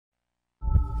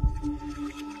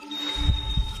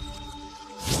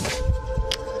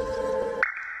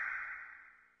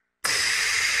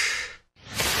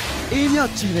အေးမြ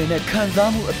ကြည်လင်တဲ့ခံ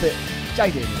စားမှုအသက်ကြို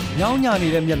က်တယ်ညောင်းညာနေ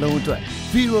တဲ့မျက်လုံးအတွက်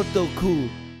Viro တုတ်ခု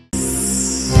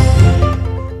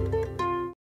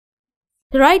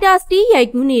ဒရိုက်တာစတီးရိုက်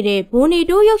ကူးနေတဲ့ဘိုနီ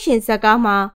တိုးရုပ်ရှင်ဇာတ်ကား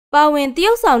မှာပါဝင်တ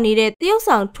ရုတ်ဆောင်နေတဲ့တရုတ်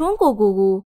ဆောင်ထွန်းကိုကို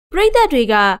ပရိသတ်တွေ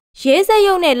ကရဲစက်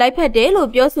ရုံနဲ့လိုက်ဖက်တယ်လို့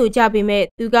ပြောဆိုကြပေမဲ့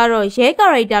သူကတော့ရဲကာ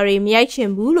ရိုက်တာတွေမရိုက်ချင်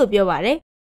ဘူးလို့ပြောပါတယ်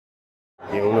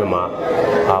ဒီဥစ္စာမှာ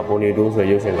ဘိုနီတိုးဆို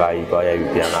ရုပ်ရှင်ကားကြီးတွားရိုက်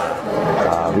ပြီးပြန်လာ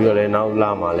တာပြီးတော့လည်းနောက်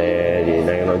လာမှလည်းဒီ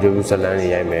နိုင်ငံတော်ဂျေရုဆလမ်နေ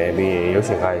ရိုက်မယ်ပြီးရင်ရုပ်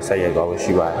ရှင်ကားကြီးဆက်ရိုက်သွားဖို့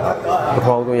ရှိပါတယ်ပထ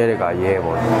မဆုံးရိုက်တဲ့ကားရဲ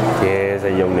ပေါ့ရဲစ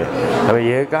က်ရုံနဲ့ဒါပေမဲ့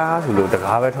ရဲကားဆိုလို့တ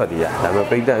ကားပဲထွက်သေးတာဒါပေမဲ့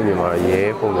ပရိသတ်အမြင်မှာတော့ရဲ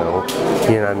ပုံစံကို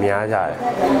မြင်တာများကြတယ်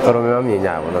တော်တော်များများမြင်ကြ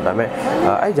တယ်ပေါ့နော်ဒါပေမဲ့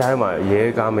အဲ့ကြားထဲမှာရဲ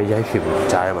ကားမရိုက်ဖြစ်ဘူး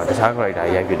ကြားထဲမှာတခြား character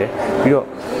ရိုက်ဖြစ်တယ်ပြီးတော့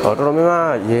တော်တော်များများ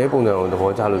ရဲပုံစံကိုသ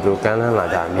ဘောကျလို့သူကမ်းလှမ်းလာ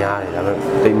ကြများတယ်ဒါပေမဲ့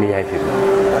တိတ်မရိုက်ဖြစ်ဘူး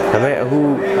ဒါပေမဲ့အခု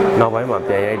နောက်ပိုင်းမှာ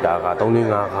ပြန်ရိုက်တာက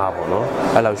3-5ကားပေါ့နော်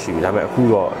အဲ့လောက်ရှိပြီဒါပေမဲ့အခု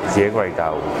တော့ရဲ character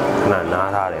ကိုခဏနား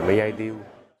ထားတယ်မရိုက်သေးဘူး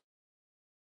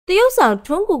တရုတ်ဆောင်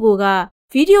ထွန်းကိုက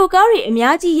ဗီဒီယိုကားတွေအ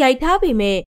များကြီးရိုက်ထားပေ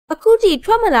မဲ့အခုထိ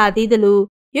ထွက်မလာသေးသလို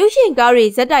ရုပ်ရှင်ကားတွေ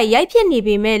ဇက်တိုက်ရိုက်ဖြစ်နေ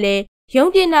ပေမဲ့လည်းရုံ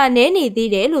တင်တာနည်းနေသေး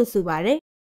တယ်လို့ဆိုပါတယ်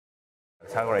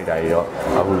ခြား character တွေတော့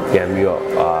အခုပြန်ပြီးတော့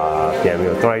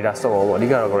character စုံအောင်ပေါ့အဓိ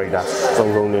ကတော့ character စုံ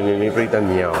နေလေးပြိတ္တ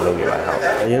မြင်အောင်လုပ်နေပါတယ်ဟုတ်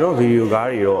အရင်တော့ဗီဒီယိုကား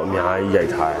တွေတော့အများကြီးရို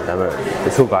က်ထားတယ်ဒါပေမဲ့တ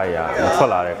ချို့ကားတွေကမထွက်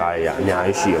လာတဲ့ကားတွေကအများ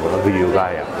ကြီးရှိရပေါ့နော်ဗီဒီယို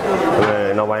ကားတွေကဒါပေမဲ့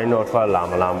နောက်ပိုင်းတော့ထွက်လာ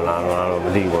မလားတော့မ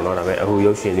သိဘူးပေါ့နော်ဒါပေမဲ့အခု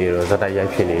ရုပ်ရှင်တွေတော့ဇက်တိုက်ရို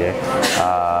က်ဖြစ်နေတယ်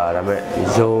ဒါပေမဲ့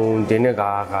ယုံတင်းတဲ့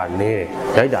ကားကနည်းတယ်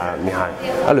ရိုက်တာများတယ်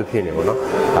အဲ့လိုဖြစ်နေပေါ့နော်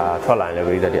ထွက်လာရင်လည်း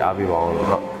ပြိတ္တတွေအားပေးပါအောင်လို့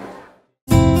ဟုတ်